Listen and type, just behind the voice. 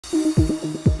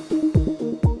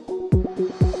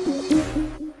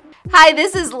Hi,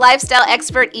 this is lifestyle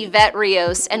expert Evette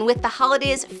Rios, and with the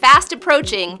holidays fast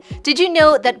approaching, did you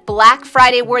know that Black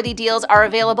Friday worthy deals are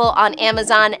available on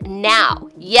Amazon now?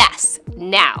 Yes,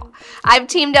 now. I've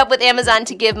teamed up with Amazon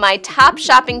to give my top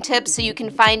shopping tips so you can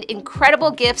find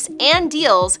incredible gifts and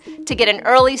deals to get an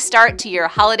early start to your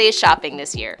holiday shopping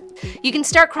this year. You can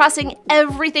start crossing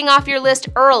everything off your list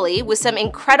early with some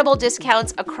incredible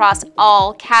discounts across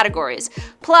all categories.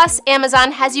 Plus,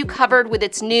 Amazon has you covered with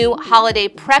its new holiday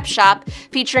prep shop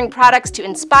featuring products to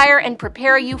inspire and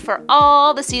prepare you for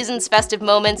all the season's festive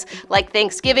moments like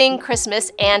Thanksgiving,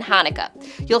 Christmas, and Hanukkah.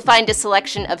 You'll find a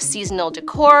selection of seasonal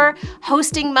decor,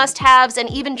 hosting must-haves, and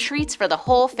even treats for the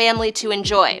whole family to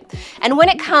enjoy. And when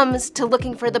it comes to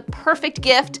looking for the perfect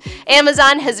gift,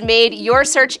 Amazon has made your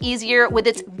search easier with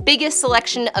its biggest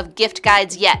selection of gift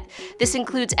guides yet. This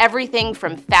includes everything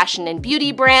from fashion and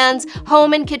beauty brands,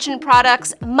 home and kitchen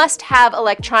products, must-have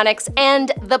electronics,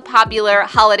 and the popular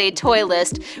holiday toy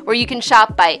list, where you can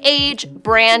shop by age,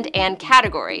 brand, and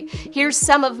category. Here's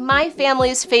some of my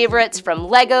family's favorites from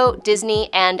Lego,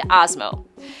 Disney, and Osmo.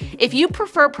 If you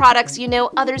prefer products you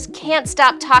know others can't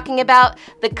stop talking about,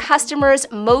 the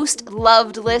Customer's Most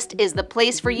Loved list is the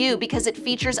place for you because it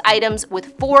features items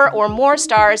with 4 or more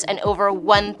stars and over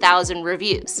 1,000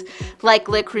 reviews. Like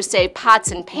Le Creuset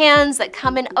pots and pans that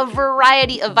come in a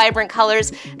variety of vibrant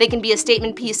colors, they can be a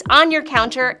statement piece on your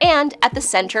counter and at the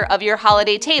center of your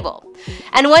holiday table.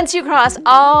 And once you cross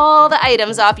all the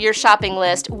items off your shopping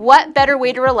list, what better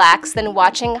way to relax than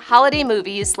watching holiday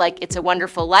movies like It's a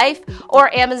Wonderful Life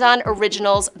or Amazon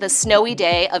Originals' The Snowy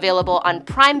Day, available on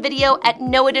Prime Video at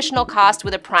no additional cost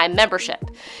with a Prime membership.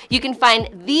 You can find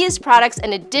these products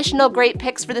and additional great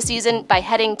picks for the season by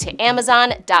heading to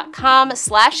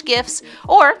amazon.com/gifts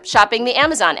or shopping the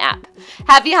Amazon app.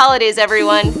 Happy holidays,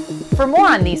 everyone! For more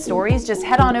on these stories, just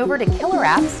head on over to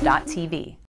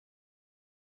killerapps.tv.